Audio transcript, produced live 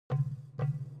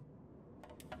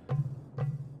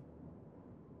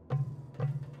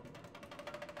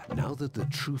Now that the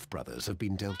Truth Brothers have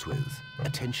been dealt with,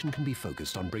 attention can be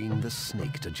focused on bringing the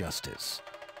snake to justice.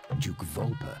 Duke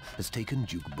Volpa has taken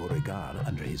Duke Beauregard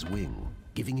under his wing,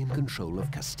 giving him control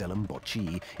of Castellum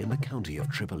Bocci in the county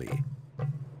of Tripoli.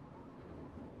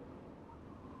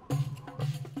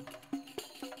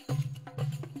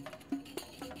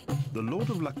 The Lord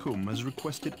of Lacum has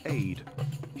requested aid.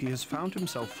 He has found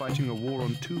himself fighting a war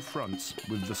on two fronts,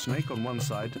 with the snake on one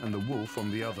side and the wolf on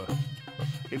the other.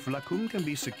 If Lacum can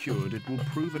be secured, it will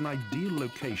prove an ideal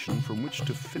location from which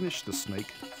to finish the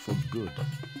snake for good.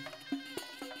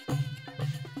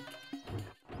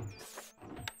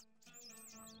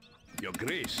 Your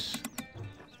Grace.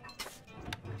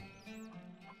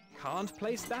 Can't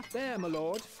place that there, my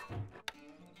lord.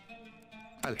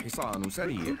 الحصان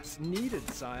سريع. Recruits needed,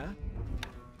 sire.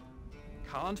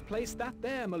 Can't place that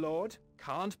there, my lord.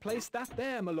 Can't place that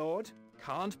there, my lord.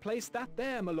 Can't place that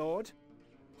there, my lord.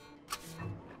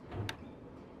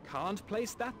 Can't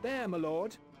place that there, my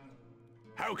lord.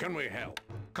 How can we help?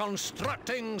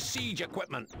 Constructing siege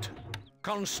equipment.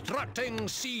 Constructing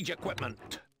siege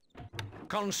equipment.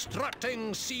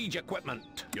 Constructing siege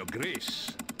equipment. Your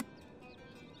Grace.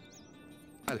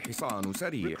 الحصان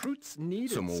سريع. Recruits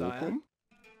needed, sire. سموكم.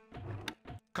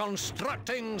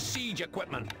 Constructing siege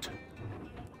equipment.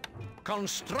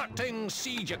 Constructing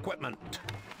siege equipment.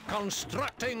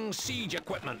 Constructing siege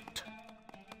equipment.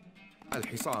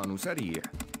 الحصان سريع.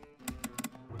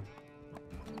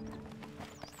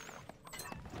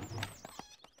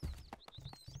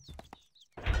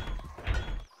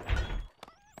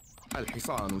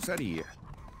 الحصان سريع.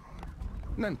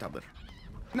 ننتظر.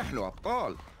 نحن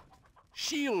أبطال.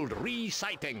 Shield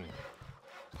resighting.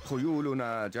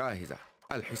 خيولنا جاهزة.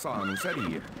 الحصان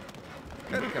سريع.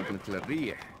 اركب مثل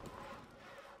الريح.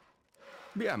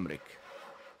 بأمرك.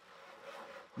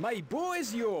 My bow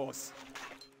is yours.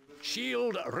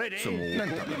 Shield ready.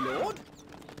 ننتظر. Lord.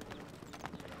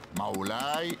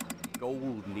 مولاي.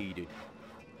 Gold needed.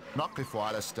 نقف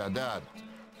على استعداد.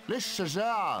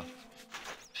 للشجاعة.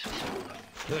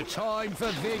 The time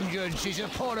for vengeance is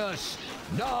upon us.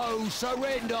 No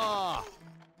surrender.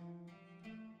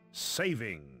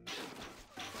 Saving.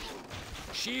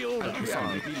 Shield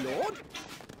My lord.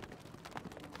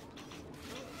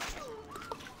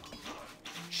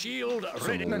 Shield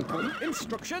ready.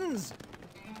 Instructions.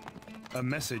 A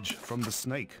message from the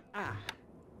snake. Ah,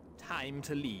 time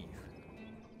to leave.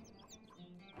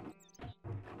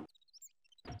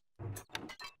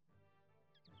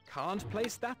 Can't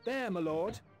place that there, my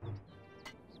lord.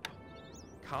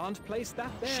 Can't place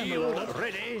that there, my Shield lord.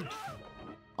 ready.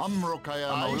 أمرك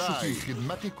يا أعيش مولاي. في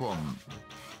خدمتكم.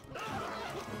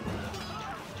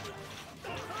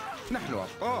 نحن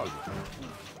أبطال.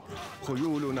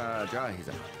 خيولنا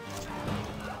جاهزة.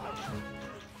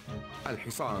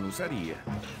 الحصان سريع.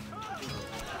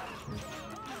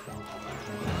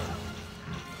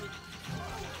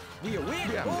 We await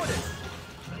بأمرك. orders.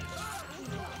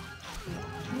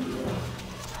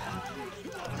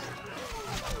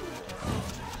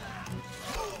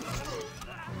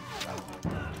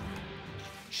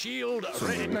 Shield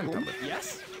ready. ننتظر. Yes.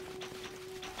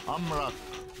 أمرك.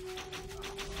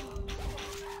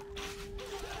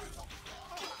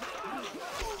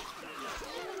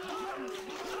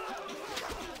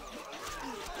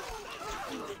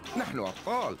 نحن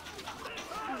أبطال.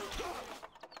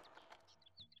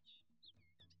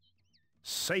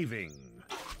 Saving.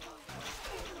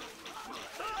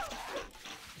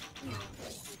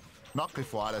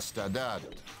 نقف على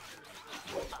استعداد.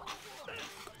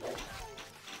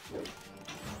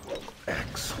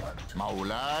 Excellent.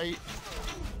 مولاي.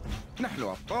 نحن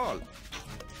أبطال.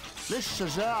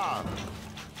 للشجاعة.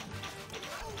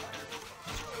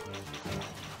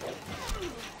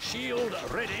 Shield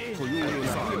ready.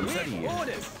 خيولنا سريع.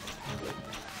 Orders.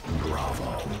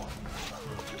 Bravo.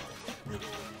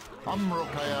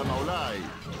 أمرك يا مولاي.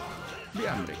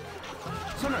 بأمرك.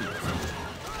 سننتظر.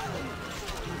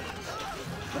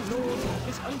 The lord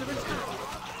is under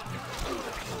attack.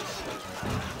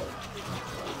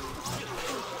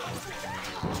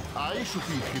 أعيش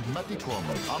في خدمتكم.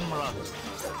 أمرك.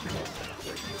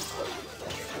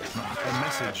 A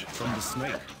message from the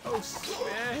snake. Oh,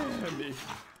 spare me.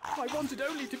 I wanted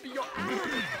only to be your...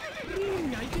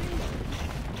 Really, I did.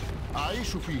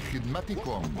 أعيش في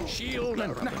خدمتكم. Shield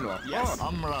نحن ready. أبطال.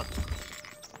 أمرك.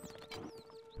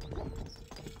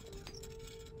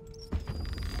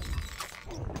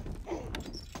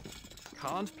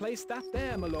 Can't place that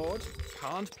there, my lord.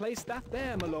 Can't place that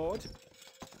there, my lord.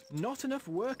 Not enough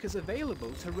workers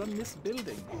available to run this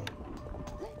building.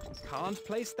 Can't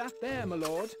place that there, my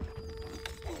lord.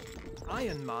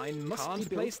 Iron mine must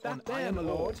be built on iron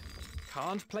ore.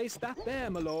 Can't place that there,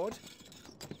 my lord.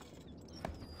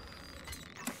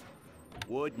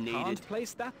 Wood needed. Can't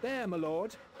place that there, my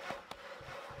lord.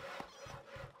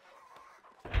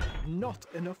 Not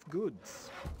enough goods.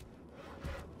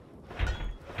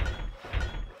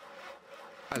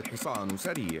 الحصان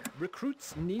سريع.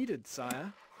 Recruits needed,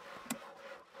 sire.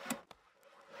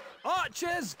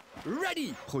 Archers,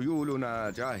 ready! خيولنا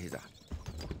جاهزة.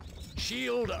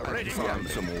 Shield ready. الحصان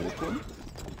سموك.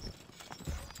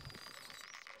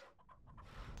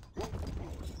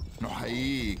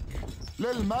 نحييك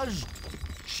للمجد.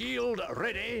 Shield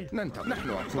ready. ننتظر.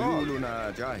 نحن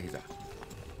خيولنا جاهزة.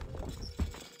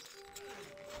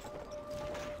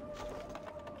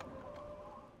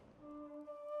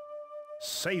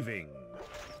 Saving.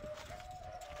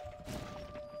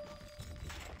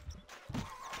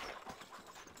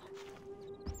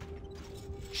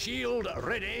 Shield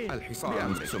ready.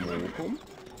 الحصان سموكم.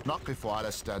 نقف على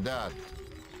استعداد.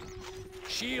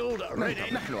 Shield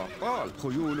ready. نحن أبطال.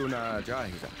 خيولنا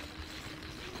جاهزة.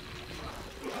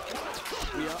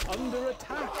 We are under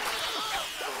attack.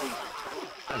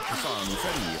 الحصان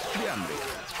سريع بأمرك.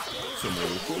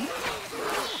 سموكم.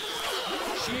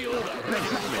 Shield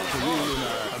ready.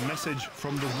 خيولنا. A message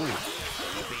from the wolf.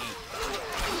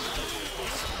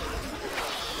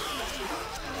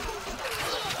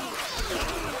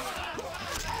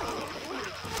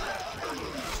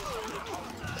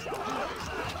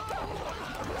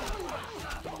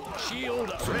 Shield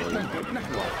ready.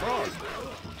 نحن أبطال.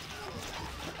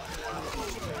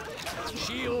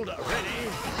 Shield ready.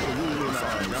 خيولنا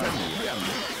سريع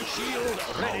بأمرك. Shield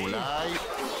ready. مولاي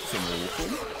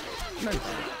سموكم.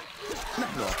 ننتظر.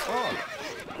 نحن أبطال.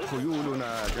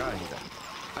 خيولنا جاهزة.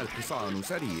 الحصان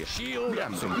سريع Shield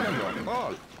بأمرك. نحن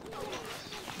أبطال.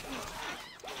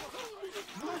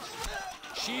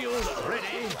 Shield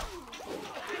ready.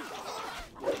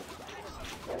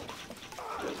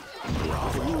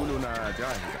 خيولنا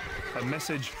جاهزة. A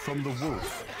message from the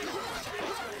wolf.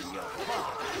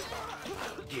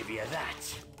 Give you that.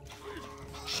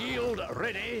 Shield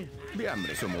ready.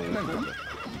 بأمرك. سموكم.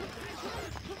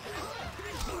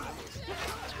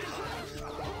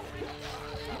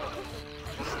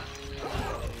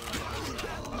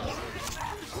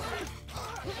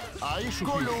 أعيش في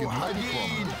كلوا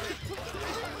خدمتكم.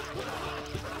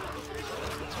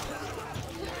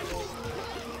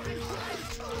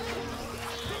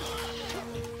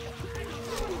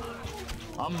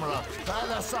 أمرك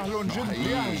هذا سهل جدا.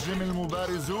 يهجم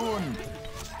المبارزون.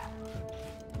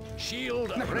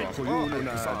 Shield نحن ready.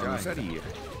 خيولنا جاهزة. سريع.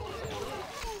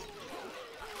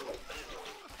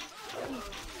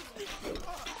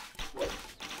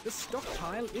 The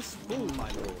stockpile is full,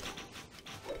 my lord.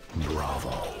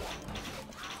 Bravo.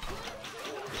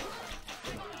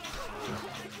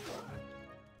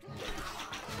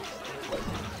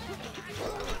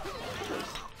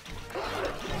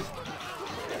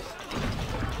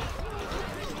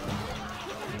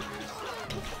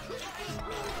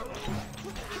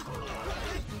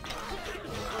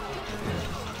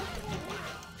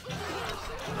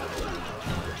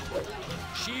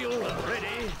 Shield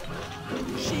ready.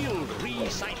 Shield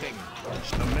resighting.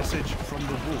 A message from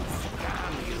the wolf.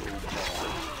 Damn you,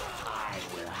 boy. I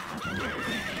will have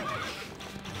revenge.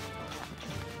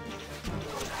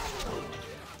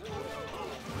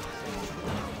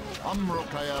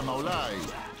 أمرك يا مولاي.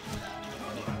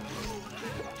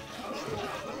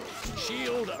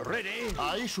 Shield ready.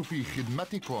 أعيش في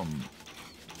خدمتكم.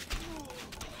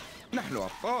 نحن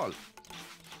أبطال.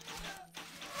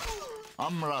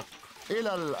 أمرك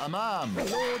إلى الأمام.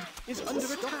 Lord is under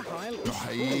attack. Stockpile is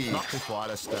نحييك. نقف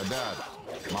على استعداد.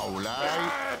 مولاي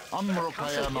أمرك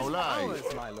يا مولاي.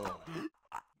 ours, my lord.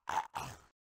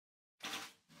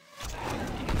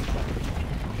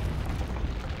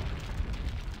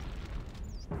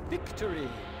 Victory!